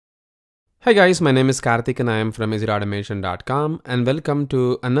Hi guys, my name is Karthik and I am from executeautomation.com and welcome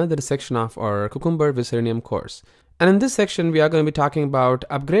to another section of our Cucumber with Selenium course. And in this section, we are going to be talking about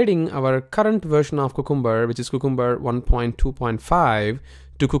upgrading our current version of Cucumber, which is Cucumber 1.2.5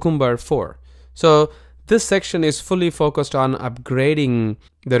 to Cucumber 4. So this section is fully focused on upgrading.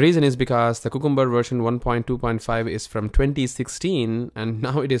 The reason is because the Cucumber version 1.2.5 is from 2016 and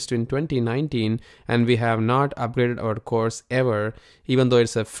now it is in 2019 and we have not upgraded our course ever. Even though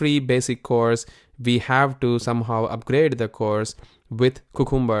it's a free basic course, we have to somehow upgrade the course with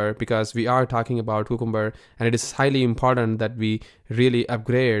Cucumber because we are talking about Cucumber and it is highly important that we really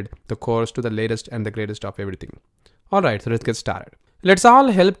upgrade the course to the latest and the greatest of everything. Alright, so let's get started. Let's all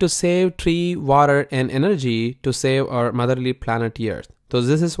help to save tree, water and energy to save our motherly planet Earth. So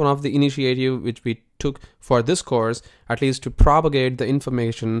this is one of the initiative which we took for this course, at least to propagate the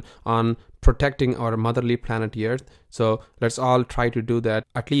information on protecting our motherly planet Earth. So let's all try to do that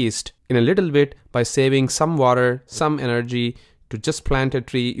at least in a little bit by saving some water, some energy to just plant a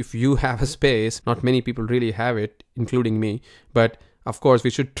tree if you have a space. Not many people really have it, including me, but of course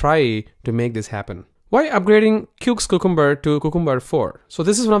we should try to make this happen. Why upgrading cukes Cucumber to Cucumber 4? So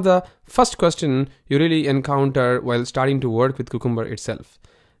this is one of the first question you really encounter while starting to work with Cucumber itself.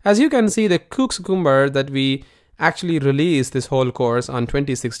 As you can see, the cukes Cucumber that we actually released this whole course on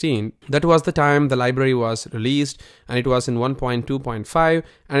 2016, that was the time the library was released and it was in 1.2.5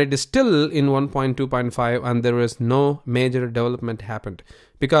 and it is still in 1.2.5 and there was no major development happened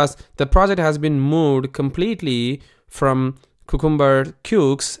because the project has been moved completely from Cucumber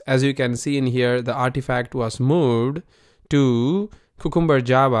cukes. As you can see in here, the artifact was moved to Cucumber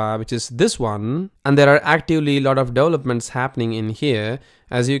Java, which is this one, and there are actively a lot of developments happening in here.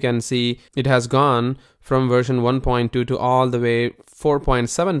 As you can see, it has gone from version 1.2 to all the way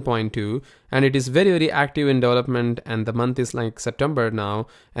 4.7.2 and it is very active in development, and the month is like September now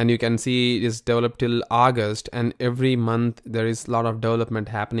and you can see it is developed till August and every month there is a lot of development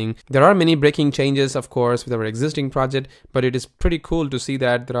happening. There are many breaking changes of course with our existing project, but it is pretty cool to see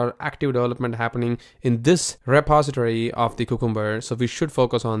that there are active development happening in this repository of the Cucumber. So we should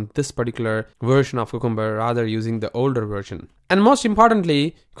focus on this particular version of Cucumber rather using the older version. And most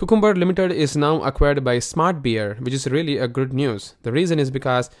importantly, Cucumber Limited is now acquired by SmartBear, which is really a good news. The reason is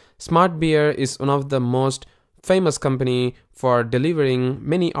because SmartBear is one of the most famous company for delivering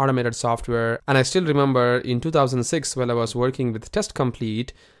many automated software. And I still remember in 2006 while I was working with Test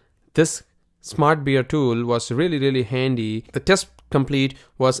Complete, this SmartBear tool was really handy. The Test Complete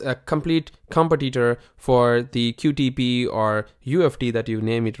was a complete competitor for the QTP or UFT that you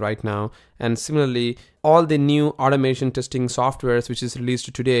name it right now. And similarly, all the new automation testing softwares which is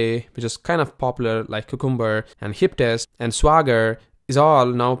released today, which is kind of popular like Cucumber and HipTest and Swagger, is all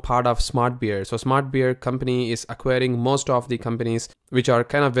now part of SmartBear. So SmartBear company is acquiring most of the companies which are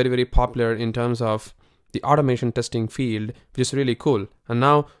kind of very popular in terms of the automation testing field, which is really cool. And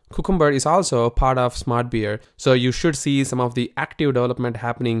now Cucumber is also part of SmartBear. So you should see some of the active development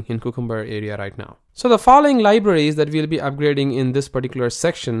happening in Cucumber area right now. So the following libraries that we'll be upgrading in this particular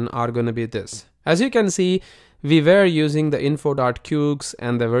section are going to be this. As you can see, we were using the info.cukes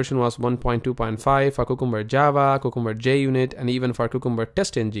and the version was 1.2.5 for Cucumber Java, Cucumber JUnit, and even for Cucumber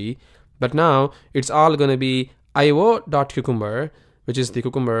TestNG. But now it's all going to be io.cucumber, which is the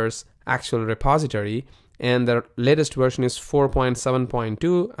Cucumber's actual repository. And the latest version is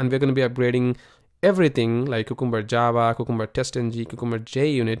 4.7.2 and we're going to be upgrading everything like Cucumber Java, Cucumber TestNG, Cucumber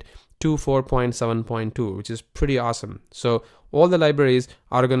JUnit to 4.7.2, which is pretty awesome. So all the libraries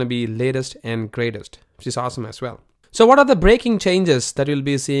are going to be latest and greatest, which is awesome as well. So what are the breaking changes that you'll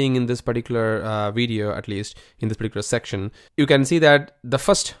be seeing in this particular video, at least in this particular section? You can see that the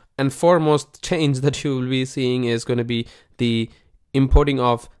first and foremost change that you will be seeing is going to be the importing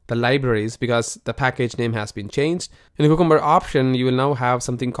of the libraries because the package name has been changed. In the Cucumber option, you will now have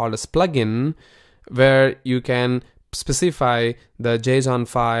something called as plugin where you can specify the JSON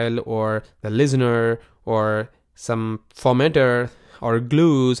file or the listener or some formatter or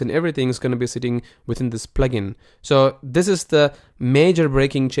glues, and everything is going to be sitting within this plugin. So this is the major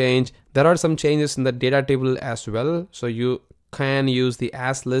breaking change. There are some changes in the data table as well. So you can use the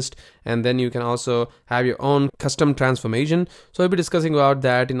as list and then you can also have your own custom transformation. So we'll be discussing about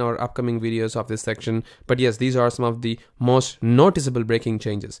that in our upcoming videos of this section. But yes, these are some of the most noticeable breaking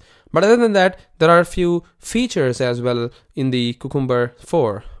changes. But other than that, there are a few features as well in the Cucumber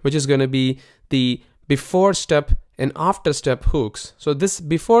 4, which is going to be the before step and after step hooks. So this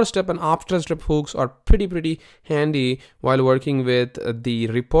before step and after step hooks are pretty handy while working with the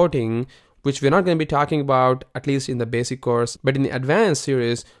reporting which we're not going to be talking about, at least in the basic course, but in the advanced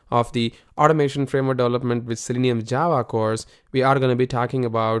series of the automation framework development with Selenium Java course, we are going to be talking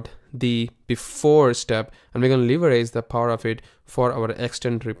about the before step, and we're going to leverage the power of it for our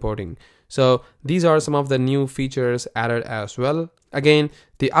extent reporting. So these are some of the new features added as well. Again,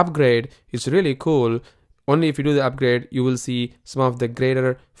 the upgrade is really cool. Only if you do the upgrade, you will see some of the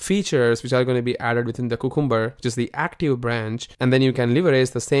greater features which are going to be added within the Cucumber, which is the active branch, and then you can leverage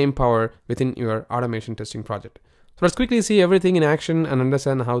the same power within your automation testing project. So let's quickly see everything in action and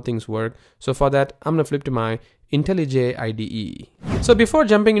understand how things work. So for that, I'm going to flip to my IntelliJ IDE. So before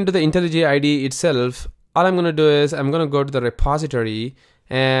jumping into the IntelliJ IDE itself, all I'm going to do is I'm going to go to the repository,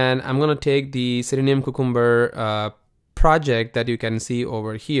 and I'm going to take the Selenium Cucumber project that you can see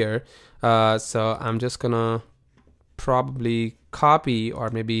over here. So I'm just gonna probably copy or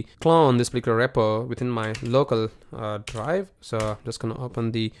maybe clone this particular repo within my local drive. So I'm just gonna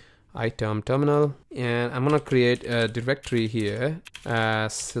open the iTerm terminal, and I'm gonna create a directory here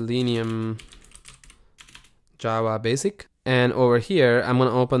as Selenium Java basic, and over here I'm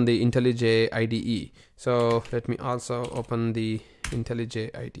gonna open the IntelliJ IDE. So let me also open the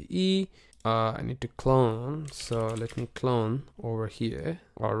IntelliJ IDE. I need to clone, so let me clone over here.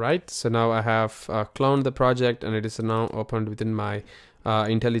 All right, so now I have cloned the project, and it is now opened within my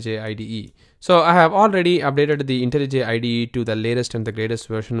IntelliJ IDE. So I have already updated the IntelliJ IDE to the latest and the greatest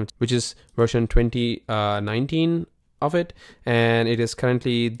version, which is version 2019 of it, and it is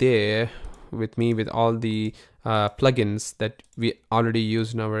currently there with me with all the plugins that we already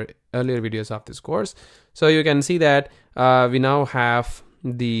used in our earlier videos of this course. So you can see that we now have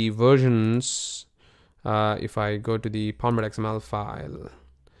the versions. If I go to the pom.xml file,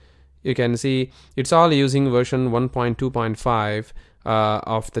 you can see it's all using version 1.2.5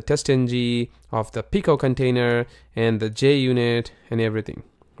 of the testng, of the Pico container, and the JUnit and everything,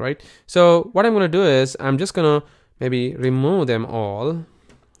 right? So what I'm going to do is I'm just going to maybe remove them all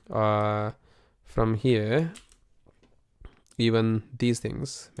from here, even these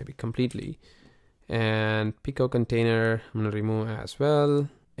things maybe completely. And Pico container I'm going to remove as well,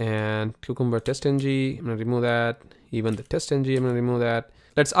 and Cucumber testng I'm going to remove that, even the testng I'm going to remove that.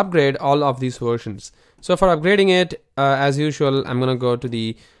 Let's upgrade all of these versions. So for upgrading it, as usual, I'm going to go to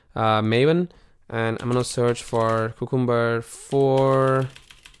the Maven, and I'm going to search for Cucumber for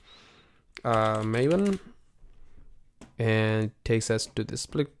Maven, and it takes us to this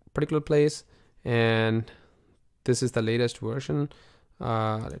particular place, and this is the latest version.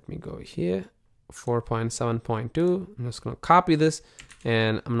 Let me go here, 4.7.2. I'm just going to copy this,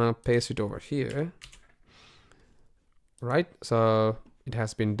 and I'm going to paste it over here. Right, so it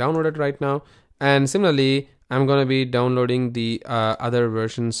has been downloaded right now, and similarly I'm going to be downloading the other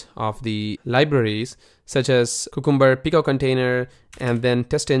versions of the libraries, such as Cucumber Pico container, and then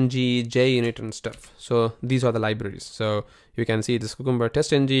testng, JUnit and stuff. So these are the libraries. So you can see this Cucumber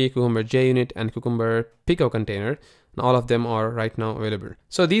testng, Cucumber JUnit, and Cucumber Pico container. And all of them are right now available.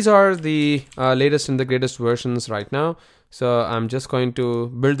 So these are the latest and the greatest versions right now. So I'm just going to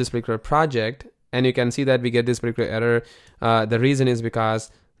build this particular project, and you can see that we get this particular error. The reason is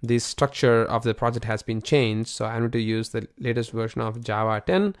because the structure of the project has been changed. So I'm going to use the latest version of Java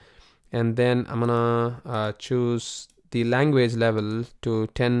 10, and then I'm gonna choose the language level to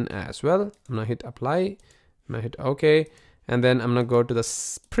 10 as well. I'm gonna hit apply, I'm gonna hit OK, and then I'm gonna go to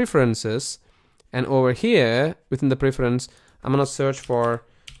the preferences, and over here within the preference I'm gonna search for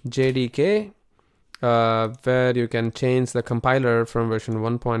JDK, where you can change the compiler from version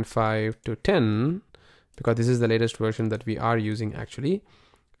 1.5 to 10, because this is the latest version that we are using actually.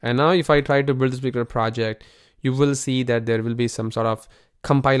 And now if I try to build this particular project, you will see that there will be some sort of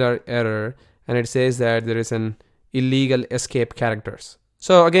compiler error, and it says that there is an illegal escape characters.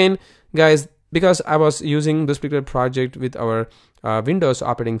 So again, guys, because I was using this particular project with our Windows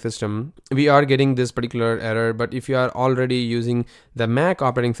operating system, we are getting this particular error. But if you are already using the Mac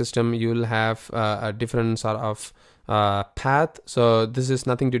operating system, you will have a different sort of path. So this is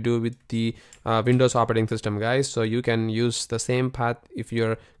nothing to do with the Windows operating system, guys. So you can use the same path if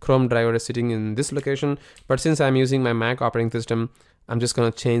your Chrome driver is sitting in this location. But since I'm using my Mac operating system, I'm just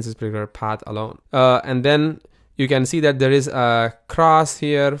going to change this particular path alone. And then you can see that there is a cross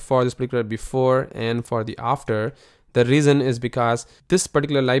here for this particular before and for the after. The reason is because this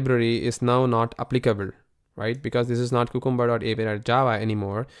particular library is now not applicable, right? Because this is not cucumber.api.java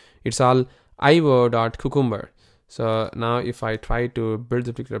anymore. It's all io.cucumber. So now if I try to build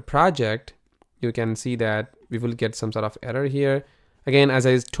a particular project, you can see that we will get some sort of error here. Again, as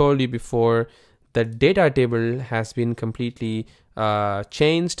I told you before, the data table has been completely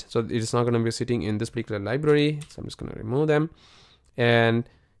changed. So it is not going to be sitting in this particular library. So I'm just going to remove them. And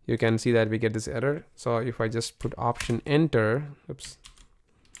you can see that we get this error. So if I just put option enter, oops,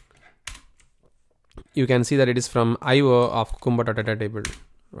 you can see that it is from IO of cucumber.data table,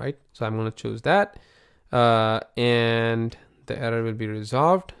 right? So I'm going to choose that, and the error will be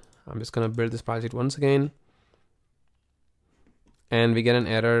resolved. I'm just going to build this project once again, and we get an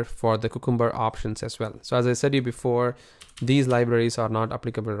error for the cucumber options as well. So as I said to you before, these libraries are not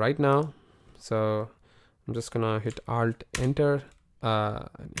applicable right now. So I'm just gonna hit Alt Enter and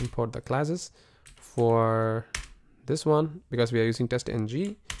import the classes for this one, because we are using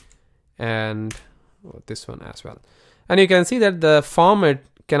test-ng, and this one as well. And you can see that the format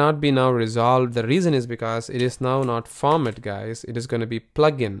cannot be now resolved. The reason is because it is now not format, guys. It is going to be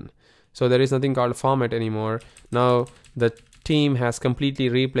plugin. So there is nothing called format anymore. Now the team has completely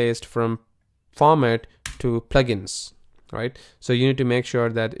replaced from format to plugins, right? So you need to make sure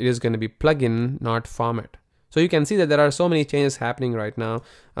that it is going to be plugin, not format. So you can see that there are so many changes happening right now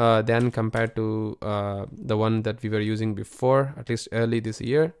than compared to the one that we were using before, at least early this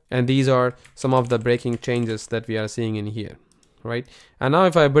year. And these are some of the breaking changes that we are seeing in here, right? And now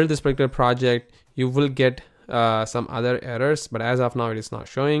if I build this particular project, you will get some other errors, but as of now it is not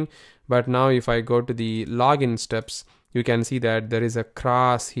showing. But now if I go to the login steps, you can see that there is a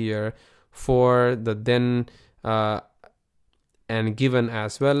cross here for the then and given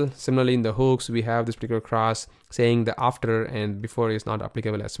as well. Similarly, in the hooks, we have this particular cross saying the after and before is not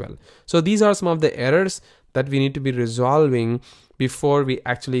applicable as well. So these are some of the errors that we need to be resolving before we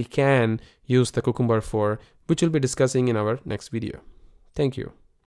actually can use the Cucumber 4, which we'll be discussing in our next video. Thank you.